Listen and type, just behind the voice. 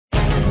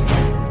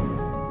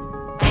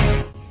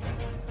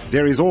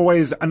There is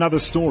always another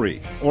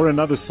story or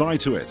another side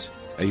to it,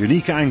 a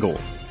unique angle,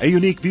 a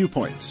unique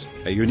viewpoint,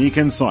 a unique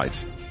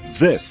insight.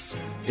 This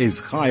is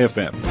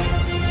ChaiFM.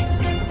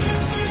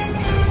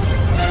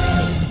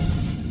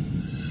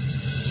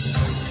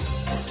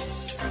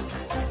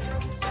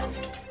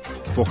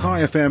 For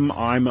ChaiFM,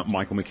 I'm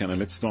Michael McKenna.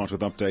 Let's start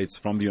with updates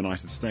from the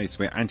United States,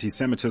 where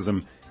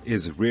anti-Semitism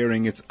is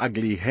rearing its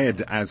ugly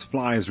head as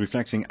flyers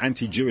reflecting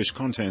anti-Jewish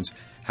content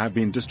have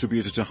been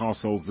distributed to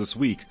households this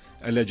week,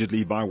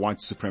 allegedly by white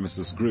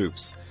supremacist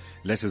groups.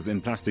 Letters in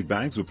plastic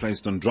bags were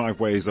placed on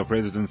driveways of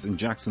residents in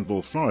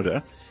Jacksonville,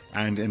 Florida,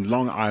 and in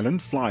Long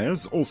Island,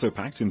 flyers, also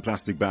packed in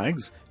plastic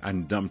bags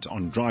and dumped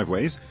on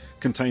driveways,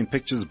 contain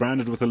pictures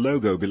branded with a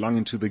logo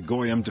belonging to the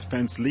Goyim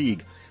Defense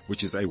League,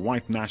 which is a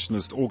white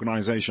nationalist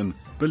organization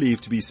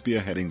believed to be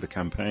spearheading the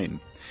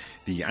campaign.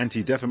 The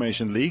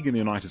Anti-Defamation League in the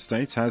United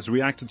States has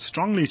reacted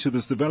strongly to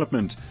this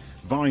development,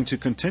 vowing to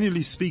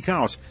continually speak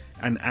out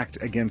and act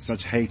against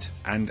such hate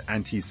and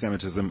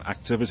anti-Semitism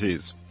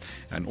activities.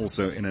 And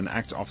also in an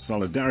act of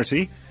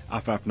solidarity,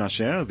 Afaf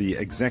Nasher, the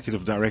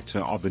executive director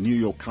of the New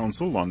York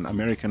Council on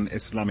American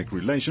Islamic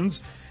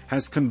Relations,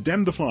 has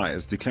condemned the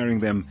flyers, declaring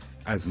them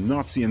as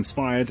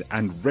Nazi-inspired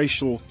and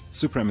racial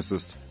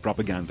supremacist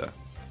propaganda.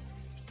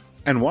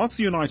 And whilst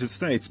the United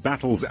States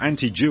battles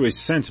anti-Jewish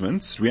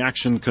sentiments,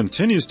 reaction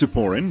continues to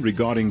pour in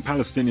regarding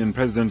Palestinian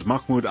President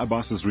Mahmoud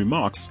Abbas's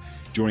remarks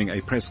during a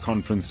press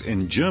conference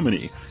in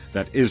Germany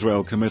that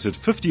Israel committed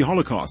 50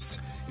 Holocausts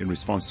in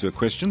response to a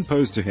question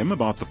posed to him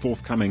about the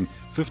forthcoming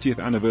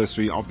 50th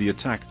anniversary of the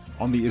attack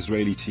on the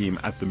Israeli team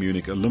at the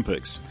Munich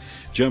Olympics.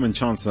 German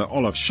Chancellor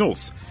Olaf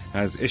Scholz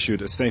has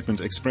issued a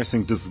statement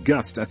expressing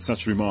disgust at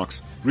such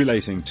remarks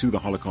relating to the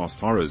Holocaust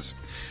horrors.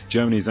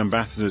 Germany's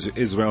ambassador to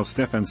Israel,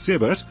 Stefan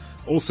Seibert,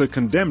 also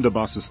condemned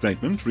Abbas's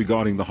statement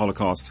regarding the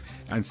Holocaust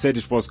and said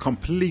it was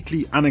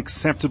completely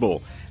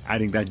unacceptable,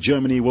 adding that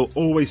Germany will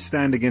always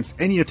stand against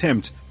any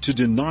attempt to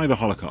deny the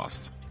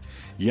Holocaust.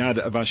 Yad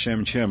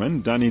Vashem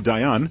chairman Dani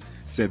Dayan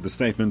said the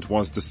statement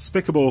was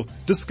despicable,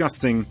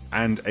 disgusting,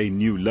 and a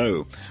new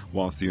low,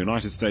 whilst the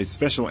United States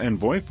Special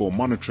Envoy for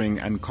Monitoring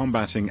and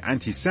Combating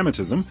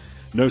Anti-Semitism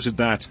noted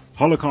that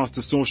Holocaust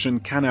distortion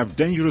can have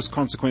dangerous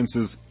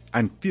consequences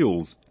and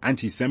fuels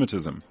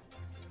anti-Semitism.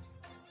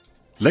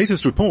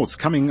 Latest reports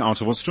coming out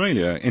of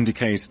Australia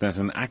indicate that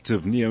an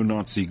active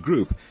neo-Nazi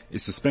group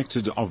is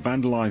suspected of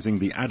vandalizing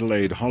the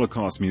Adelaide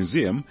Holocaust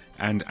Museum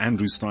and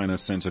Andrew Steiner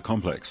Centre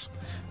complex.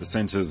 The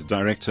centre's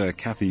director,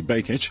 Kathy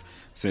Bakich,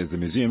 says the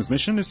museum's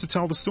mission is to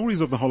tell the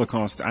stories of the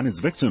Holocaust and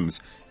its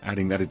victims,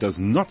 adding that it does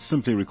not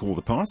simply recall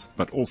the past,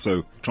 but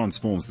also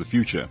transforms the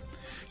future.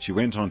 She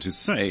went on to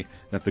say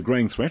that the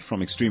growing threat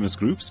from extremist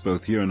groups,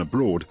 both here and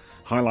abroad,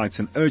 highlights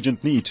an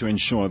urgent need to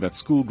ensure that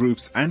school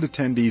groups and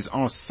attendees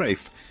are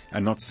safe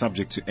and not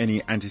subject to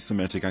any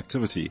anti-Semitic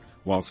activity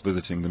whilst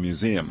visiting the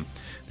museum.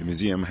 The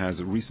museum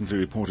has recently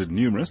reported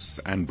numerous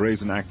and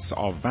brazen acts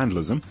of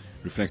vandalism,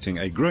 reflecting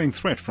a growing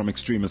threat from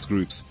extremist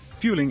groups,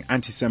 fueling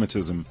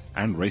anti-Semitism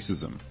and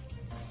racism.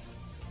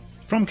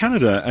 From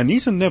Canada,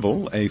 Anita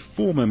Neville, a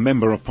former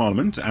Member of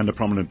Parliament and a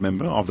prominent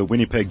member of the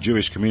Winnipeg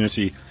Jewish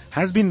community,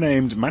 has been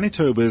named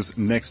Manitoba's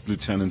next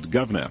Lieutenant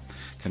Governor.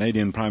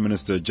 Canadian Prime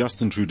Minister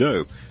Justin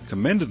Trudeau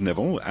commended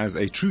Neville as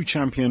a true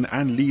champion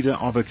and leader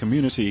of a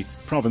community,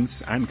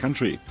 province and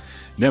country.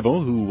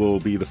 Neville, who will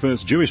be the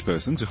first Jewish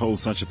person to hold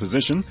such a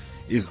position,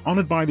 is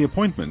honored by the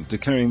appointment,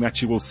 declaring that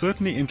she will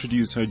certainly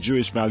introduce her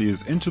Jewish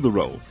values into the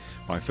role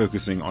by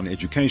focusing on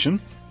education,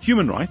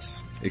 human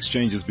rights,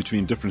 exchanges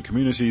between different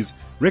communities,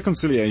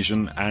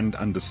 reconciliation and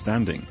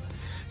understanding.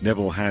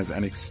 Neville has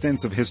an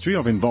extensive history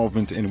of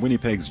involvement in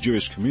Winnipeg's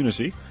Jewish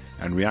community,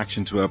 and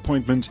reaction to her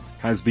appointment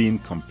has been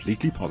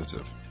completely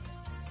positive.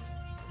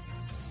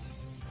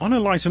 On a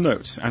lighter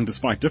note, and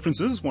despite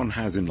differences one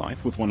has in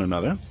life with one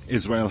another,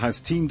 Israel has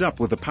teamed up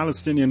with the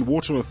Palestinian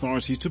Water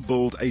Authority to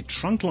build a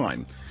trunk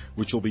line,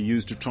 which will be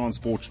used to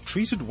transport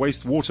treated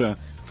wastewater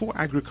for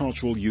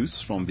agricultural use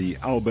from the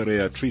Al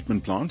Berea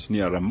treatment plant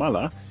near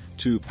Ramallah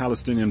to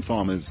Palestinian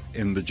farmers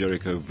in the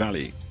Jericho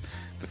Valley.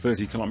 The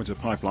 30-kilometer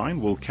pipeline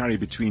will carry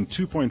between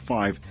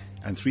 2.5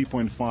 and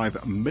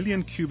 3.5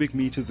 million cubic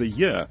meters a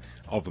year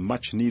of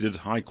much-needed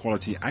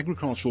high-quality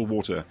agricultural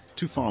water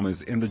to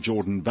farmers in the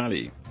Jordan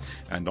Valley.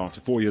 And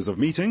after 4 years of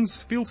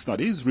meetings, field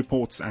studies,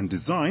 reports and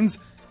designs,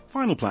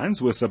 final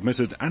plans were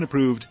submitted and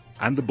approved,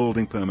 and the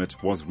building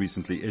permit was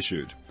recently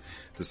issued.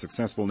 The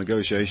successful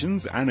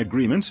negotiations and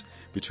agreement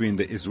between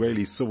the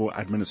Israeli Civil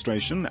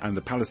Administration and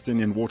the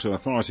Palestinian Water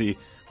Authority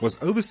was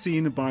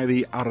overseen by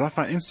the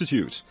Arafa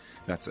Institute.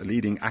 That's a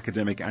leading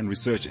academic and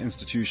research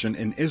institution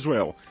in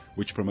Israel,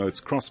 which promotes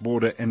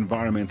cross-border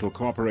environmental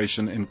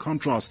cooperation in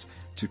contrast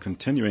to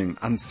continuing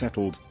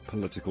unsettled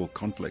political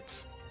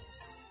conflicts.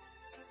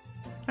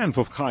 And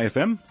for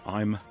ChaiFM,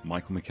 I'm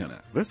Michael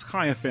McKenna. This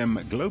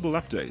ChaiFM Global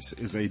Update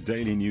is a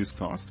daily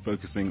newscast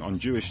focusing on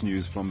Jewish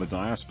news from the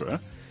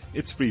diaspora.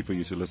 It's free for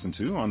you to listen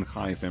to on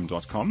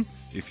ChaiFM.com.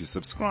 If you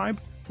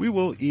subscribe, we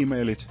will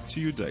email it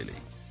to you daily.